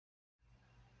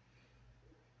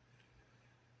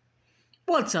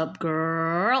What's up,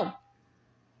 girl?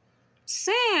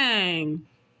 Sang.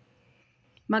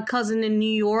 My cousin in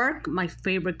New York, my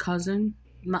favorite cousin,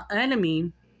 my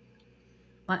enemy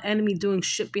doing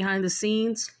shit behind the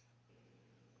scenes.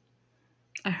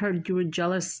 I heard you were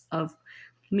jealous of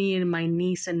me and my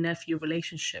niece and nephew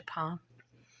relationship, huh?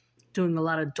 Doing a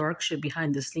lot of dark shit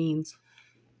behind the scenes.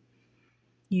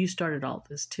 You started all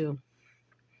this too.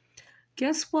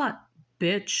 Guess what,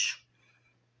 bitch?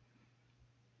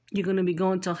 You're gonna be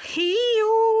going to heal.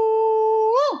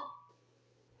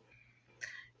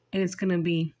 And it's gonna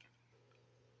be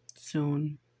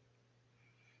soon.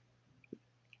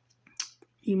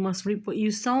 You must reap what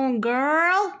you sown,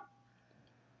 girl.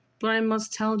 But I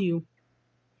must tell you.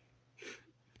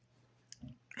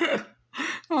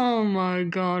 Oh my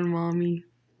God, mommy.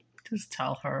 Just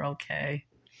tell her, okay?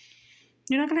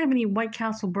 You're not gonna have any White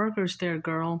Castle burgers there,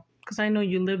 girl. Because I know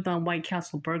you lived on White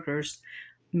Castle burgers,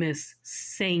 Miss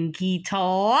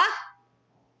Sangita.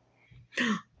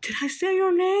 Did I say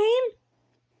your name?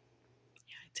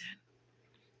 Yeah, I did.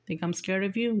 Think I'm scared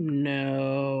of you?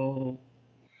 No.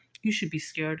 You should be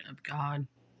scared of God.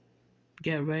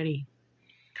 Get ready.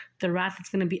 The wrath is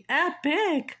gonna be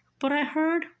epic. But I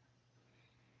heard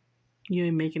you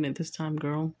ain't making it this time,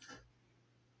 girl.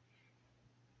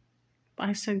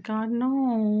 I said, God,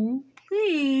 no.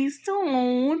 Please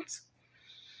don't.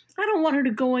 I don't want her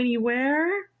to go anywhere.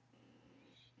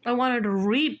 I want her to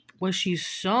reap what she's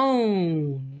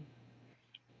sown.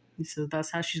 He says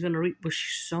that's how she's going to reap what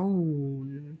she's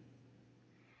sown.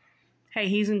 Hey,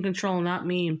 he's in control, not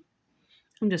me.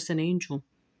 I'm just an angel.